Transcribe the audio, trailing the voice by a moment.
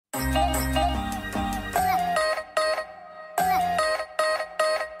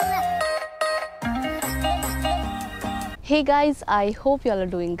Hey guys, I hope you all are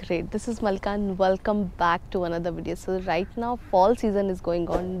doing great. This is Malka and welcome back to another video. So right now fall season is going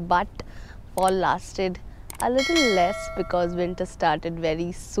on, but fall lasted a little less because winter started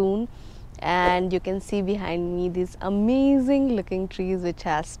very soon. And you can see behind me these amazing looking trees which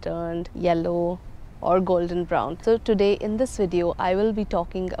has turned yellow or golden brown. So today in this video I will be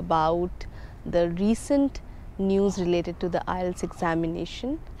talking about the recent news related to the IELTS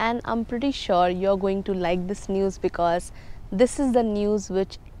examination, and I'm pretty sure you're going to like this news because this is the news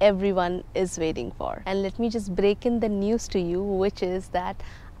which everyone is waiting for. And let me just break in the news to you, which is that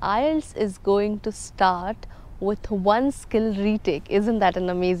IELTS is going to start with one skill retake. Isn't that an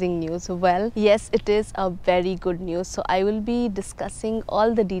amazing news? Well, yes, it is a very good news. So I will be discussing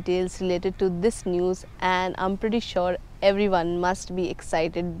all the details related to this news, and I'm pretty sure everyone must be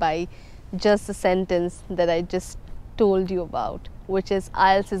excited by just the sentence that I just told you about, which is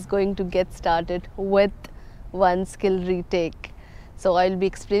IELTS is going to get started with one skill retake. So I'll be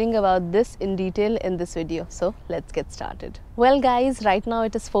explaining about this in detail in this video. So let's get started. Well guys, right now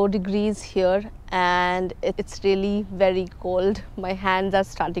it is 4 degrees here and it's really very cold. My hands are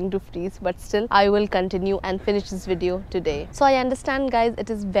starting to freeze, but still I will continue and finish this video today. So I understand guys, it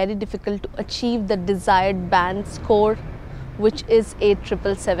is very difficult to achieve the desired band score, which is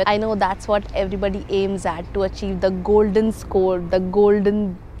 8777. I know that's what everybody aims at, to achieve the golden score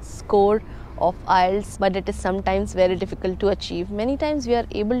of IELTS, but it is sometimes very difficult to achieve. Many times we are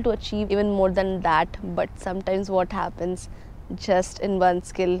able to achieve even more than that, but sometimes what happens, just in one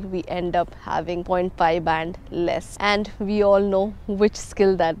skill we end up having 0.5 band less, and we all know which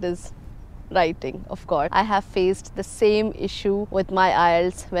skill that is. Writing, of course. I have faced the same issue with my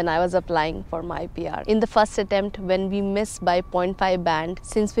IELTS when I was applying for my PR. In the first attempt, when we missed by 0.5 band,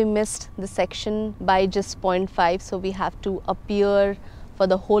 since we missed the section by just 0.5, so we have to appear for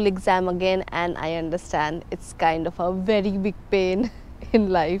the whole exam again, and I understand it's kind of a very big pain in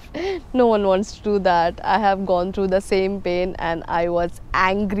life. No one wants to do that. I have gone through the same pain and I was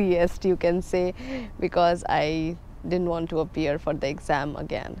angriest, you can say, because I didn't want to appear for the exam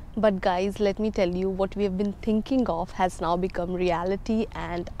again. But guys, let me tell you, what we have been thinking of has now become reality,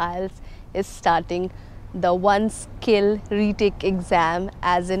 and IELTS is starting the one skill retake exam,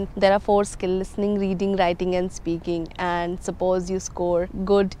 as in there are 4 skills: listening, reading, writing and speaking. And suppose you score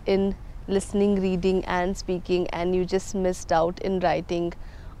good in listening, reading and speaking and you just missed out in writing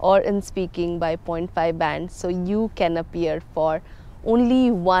or in speaking by 0.5 band, so you can appear for only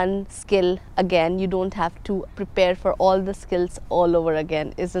one skill again. You don't have to prepare for all the skills all over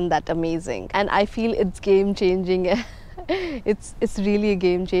again. Isn't that amazing? And I feel it's game changing. It's really a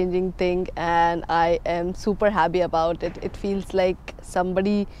game changing thing, and I am super happy about it. It feels like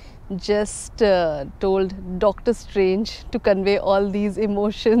somebody just told Dr. Strange to convey all these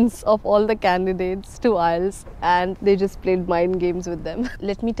emotions of all the candidates to IELTS, and they just played mind games with them.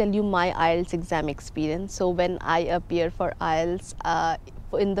 Let me tell you my IELTS exam experience. So when I appeared for IELTS,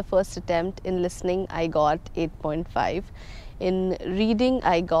 in the first attempt in listening I got 8.5, in reading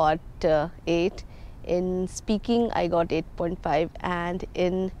I got 8, in speaking I got 8.5, and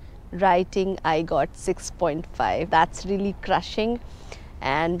in writing I got 6.5. That's really crushing.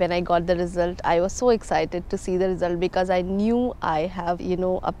 And when I got the result, I was so excited to see the result because I knew I have,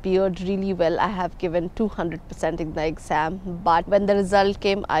 appeared really well. I have given 200% in the exam. But when the result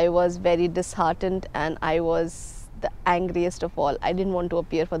came, I was very disheartened and I was the angriest of all. I didn't want to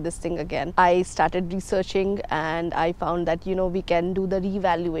appear for this thing again. I started researching and I found that, we can do the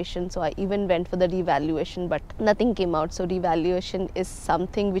revaluation. So I even went for the revaluation, but nothing came out. So revaluation is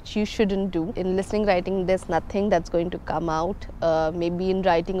something which you shouldn't do. In listening, writing, there's nothing that's going to come out, maybe in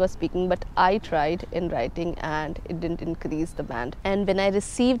writing or speaking, but I tried in writing and it didn't increase the band. And when I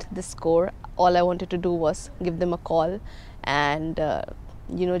received the score, all I wanted to do was give them a call and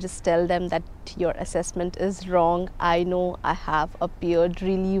just tell them that your assessment is wrong. I know I have appeared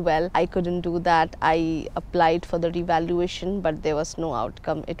really well. I couldn't do that. I applied for the revaluation, but there was no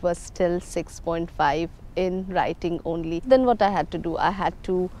outcome. It was still 6.5 in writing only. Then what I had to do, I had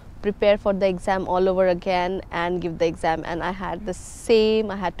to prepare for the exam all over again and give the exam, and I had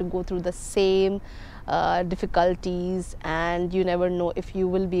to go through the same difficulties, and you never know if you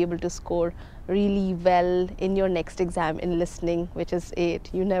will be able to score really well in your next exam in listening, which is 8.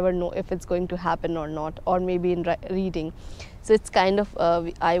 You never know if it's going to happen or not, or maybe in reading. So it's kind of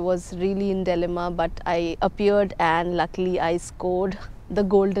I was really in dilemma, but I appeared and luckily I scored the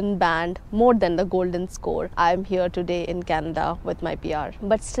golden band, more than the golden score. I'm here today in Canada with my PR.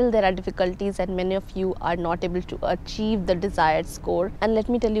 But still there are difficulties and many of you are not able to achieve the desired score. And let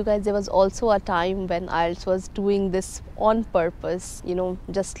me tell you guys, there was also a time when IELTS was doing this on purpose. You know,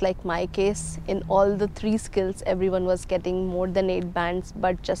 just like my case, in all the 3 skills, everyone was getting more than 8 bands,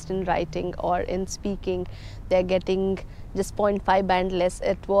 but just in writing or in speaking, they're getting just 0.5 band less.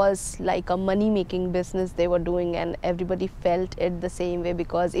 It was like a money making business they were doing, and everybody felt it the same way,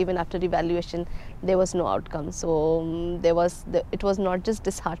 because even after evaluation there was no outcome. So it was not just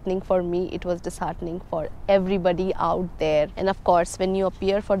disheartening for me, it was disheartening for everybody out there. And of course, when you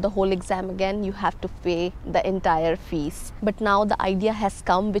appear for the whole exam again, you have to pay the entire fees. But now the idea has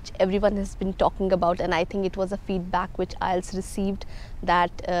come, which everyone has been talking about, and I think it was a feedback which IELTS received,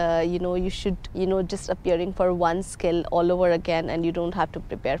 that you should, just appearing for one skill all over again, and you don't have to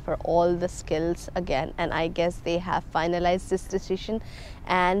prepare for all the skills again. And I guess they have finalized this decision,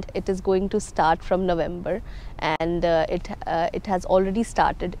 and it is going to start from November, and it has already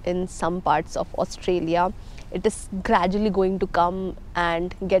started in some parts of Australia. It is gradually going to come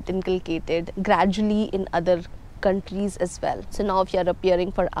and get inculcated gradually in other countries as well. So now if you are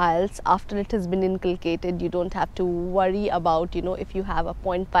appearing for IELTS, after it has been inculcated, you don't have to worry about, if you have a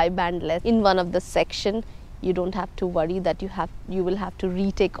 0.5 band less in one of the section, you don't have to worry that you will have to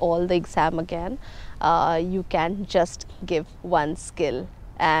retake all the exam again. You can just give one skill,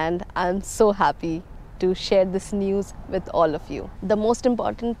 and I'm so happy to share this news with all of you. The most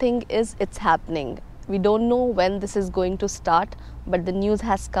important thing is it's happening. We don't know when this is going to start, but the news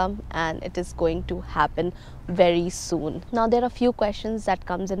has come and it is going to happen very soon. Now there are a few questions that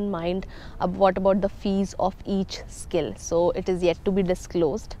comes in mind. What about the fees of each skill? So it is yet to be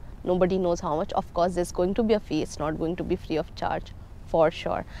disclosed. Nobody knows how much. Of course, there's going to be a fee. It's not going to be free of charge, for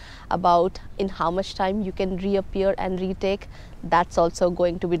sure. About in how much time you can reappear and retake, that's also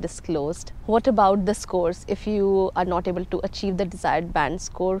going to be disclosed. What about the scores? If you are not able to achieve the desired band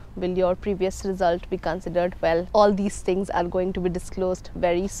score, will your previous result be considered? Well, all these things are going to be disclosed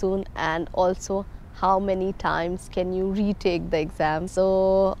very soon. And also, how many times can you retake the exam?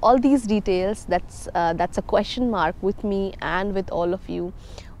 So all these details, that's a question mark with me and with all of you.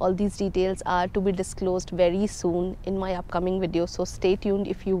 All these details are to be disclosed very soon in my upcoming video. So stay tuned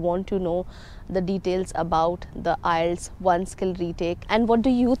if you want to know the details about the IELTS one skill retake. And what do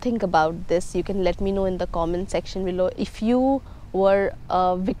you think about this? You can let me know in the comment section below. If you were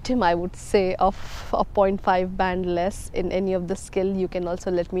a victim, I would say, of a 0.5 band less in any of the skill, you can also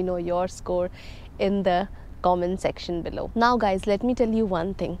let me know your score in the comment section below. Now guys, let me tell you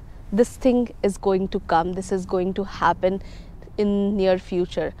one thing. This thing is going to come. This is going to happen in near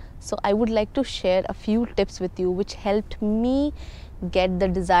future. So I would like to share a few tips with you which helped me get the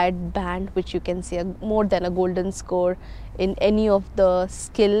desired band, which you can see more than a golden score in any of the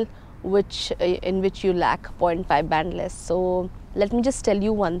skill in which you lack 0.5 band less. So let me just tell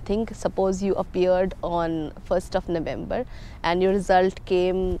you one thing. Suppose you appeared on 1st of November and your result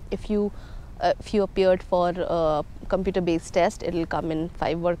came, if you appeared for a computer-based test, it will come in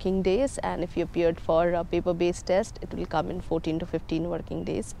 5 working days, and if you appeared for a paper-based test, it will come in 14 to 15 working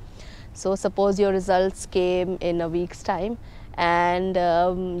days. So suppose your results came in a week's time, and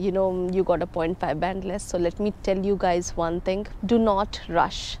you got a 0.5 band less. So let me tell you guys one thing. Do not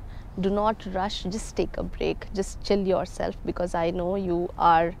rush. Do not rush. Just take a break. Just chill yourself, because I know you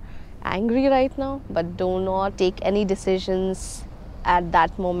are angry right now, but do not take any decisions at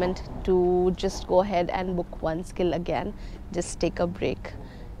that moment to just go ahead and book one skill again. Just take a break.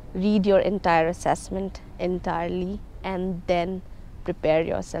 Read your entire assessment entirely and then prepare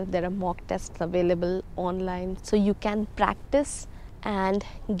yourself. There are mock tests available online, so you can practice and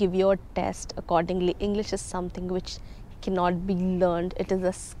give your test accordingly. English is something which cannot be learned. It is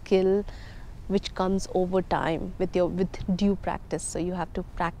a skill which comes over time with due practice. So you have to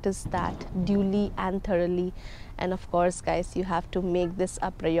practice that duly and thoroughly. And of course guys, you have to make this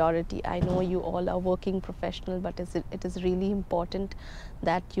a priority. I know you all are working professional, but it is really important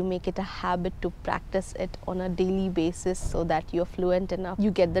that you make it a habit to practice it on a daily basis, so that you're fluent enough, you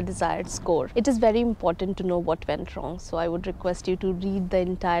get the desired score. It is very important to know what went wrong. So I would request you to read the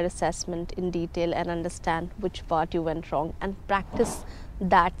entire assessment in detail and understand which part you went wrong, and practice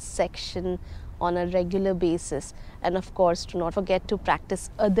that section on a regular basis. And of course, do not forget to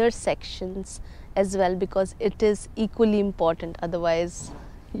practice other sections as well, because it is equally important. Otherwise,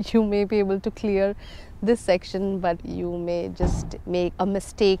 you may be able to clear this section, but you may just make a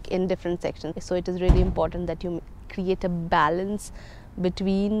mistake in different sections. So it is really important that you create a balance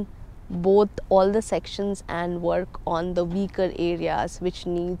between all the sections and work on the weaker areas which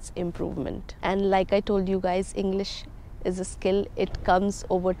needs improvement. And like I told you guys, English is a skill. It comes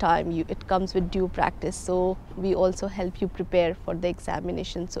over time, it comes with due practice. So we also help you prepare for the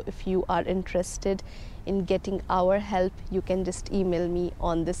examination. So if you are interested in getting our help, you can just email me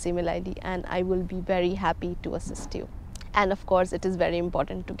on this email ID and I will be very happy to assist you. And of course, it is very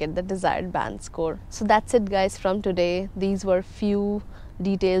important to get the desired band score. So that's it guys from today. These were few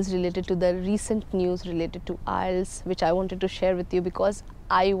details related to the recent news related to IELTS, which I wanted to share with you because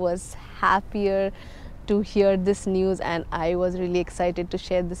I was happier to hear this news and I was really excited to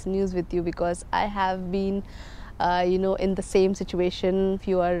share this news with you because I have been in the same situation. If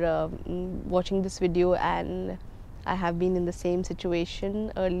you are watching this video, and I have been in the same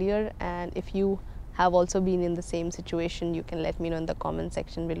situation earlier, and if you have also been in the same situation, you can let me know in the comment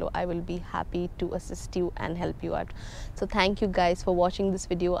section below. I will be happy to assist you and help you out. So thank you guys for watching this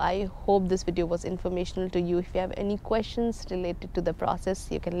video. I hope this video was informational to you. If you have any questions related to the process,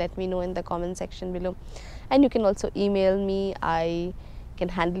 you can let me know in the comment section below, and you can also email me. I can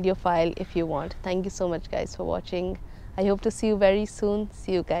handle your file if you want. Thank you so much guys for watching. I hope to see you very soon.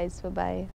 See you guys. Bye bye.